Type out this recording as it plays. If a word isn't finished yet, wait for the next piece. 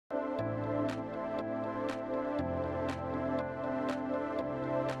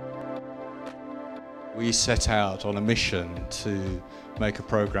We set out on a mission to make a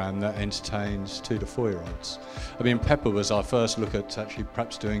programme that entertains 2 to 4-year-olds. I mean, Peppa was our first look at actually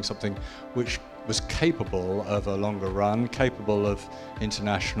perhaps doing something which was capable of a longer run, capable of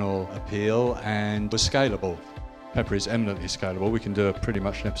international appeal, and was scalable. Peppa is eminently scalable. We can do pretty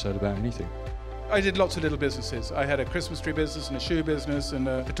much an episode about anything. I did lots of little businesses. I had a Christmas tree business and a shoe business and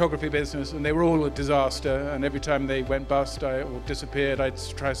a photography business, and they were all a disaster, and every time they went bust or disappeared, I'd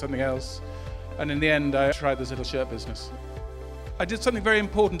try something else. And in the end, I tried this little shirt business. I did something very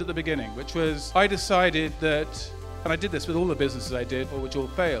important at the beginning, which was I decided that, and I did this with all the businesses I did, or which all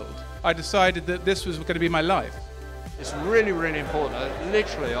failed, I decided that this was going to be my life. It's really, really important,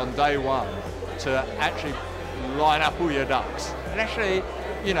 literally on day one, to actually line up all your ducks. And actually,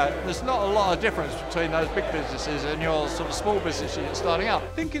 you know, there's not a lot of difference between those big businesses and your sort of small business you're starting up. I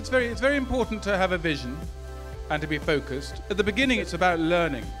think it's very important to have a vision and to be focused. At the beginning, it's about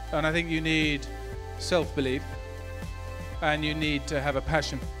learning, and I think you need self-belief and you need to have a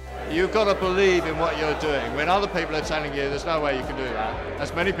passion. You've got to believe in what you're doing. When other people are telling you there's no way you can do that,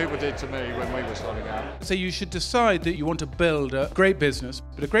 as many people did to me when we were starting out. So you should decide that you want to build a great business,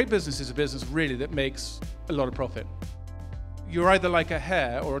 but a great business is a business really that makes a lot of profit. You're either like a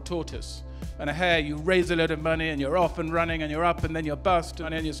hare or a tortoise. And a hare, you raise a load of money and you're off and running and you're up and then you're bust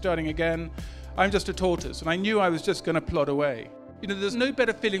and then you're starting again. I'm just a tortoise, and I knew I was just going to plod away. You know, there's no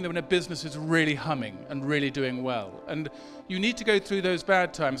better feeling than when a business is really humming and really doing well. And you need to go through those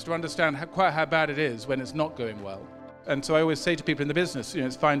bad times to understand quite how bad it is when it's not going well. And so I always say to people in the business, you know,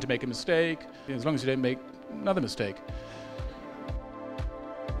 it's fine to make a mistake, as long as you don't make another mistake.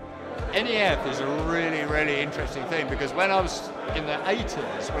 NEF is a really, really interesting thing, because when I was in the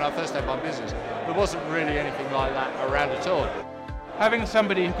 80s, when I first had my business, there wasn't really anything like that around at all. Having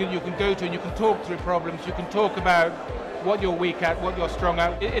somebody you can go to and you can talk through problems, you can talk about what you're weak at, what you're strong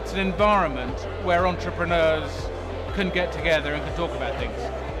at. It's an environment where entrepreneurs can get together and can talk about things.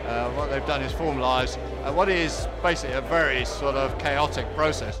 What they've done is formalise what is basically a very sort of chaotic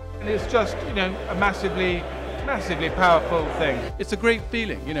process. And it's just, you know, a massively powerful thing. It's a great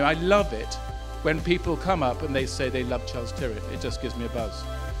feeling, you know, I love it when people come up and they say they love Charles Tyrwhitt. It just gives me a buzz.